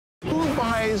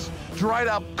buys dried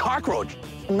up cockroach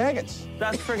maggots.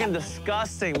 That's freaking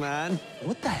disgusting, man.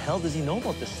 What the hell does he know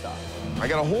about this stuff? I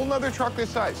got a whole nother truck this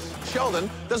size.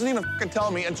 Sheldon doesn't even fucking tell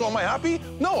me, and so am I happy?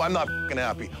 No, I'm not fucking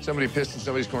happy. Somebody pissed in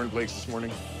somebody's cornflakes this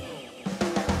morning.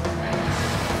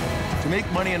 To make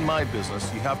money in my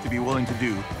business, you have to be willing to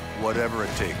do whatever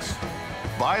it takes.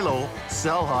 Buy low,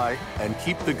 sell high, and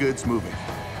keep the goods moving.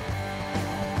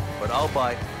 But I'll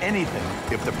buy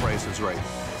anything if the price is right.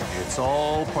 It's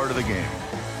all part of the game.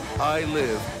 I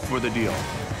live for the deal.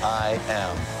 I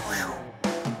am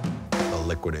the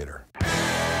Liquidator.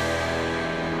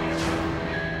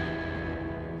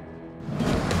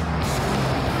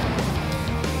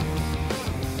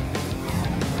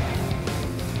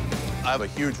 I have a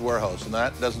huge warehouse, and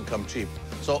that doesn't come cheap.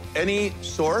 So any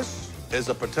source is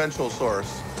a potential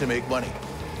source to make money.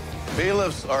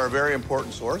 Bailiffs are a very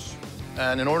important source,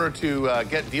 and in order to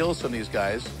get deals from these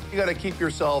guys, you got to keep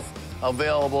yourself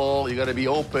available. You got to be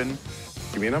open.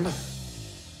 Give me a number.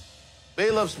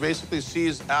 Bailiffs basically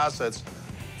seize assets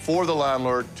for the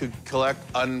landlord to collect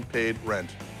unpaid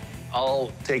rent.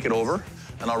 I'll take it over,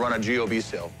 and I'll run a GOB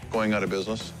sale, going out of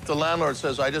business. If the landlord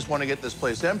says, I just want to get this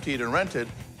place emptied and rented,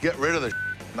 get rid of the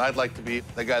and I'd like to be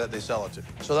the guy that they sell it to.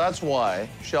 So that's why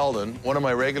Sheldon, one of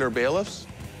my regular bailiffs,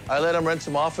 I let him rent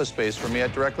some office space for me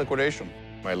at direct liquidation.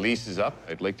 My lease is up.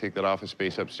 I'd like to take that office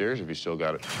space upstairs if you still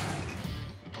got it.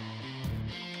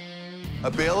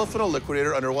 A bailiff and a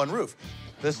liquidator under one roof.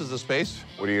 This is the space.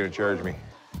 What are you gonna charge me?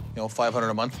 You know, $500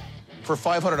 a month. For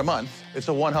 $500 a month, it's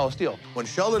a one-house deal. When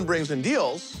Sheldon brings in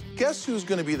deals, guess who's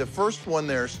gonna be the first one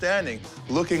there standing,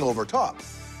 looking over top?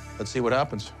 Let's see what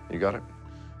happens. You got it?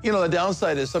 You know, the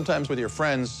downside is sometimes with your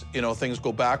friends, you know, things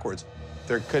go backwards.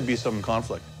 There could be some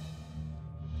conflict.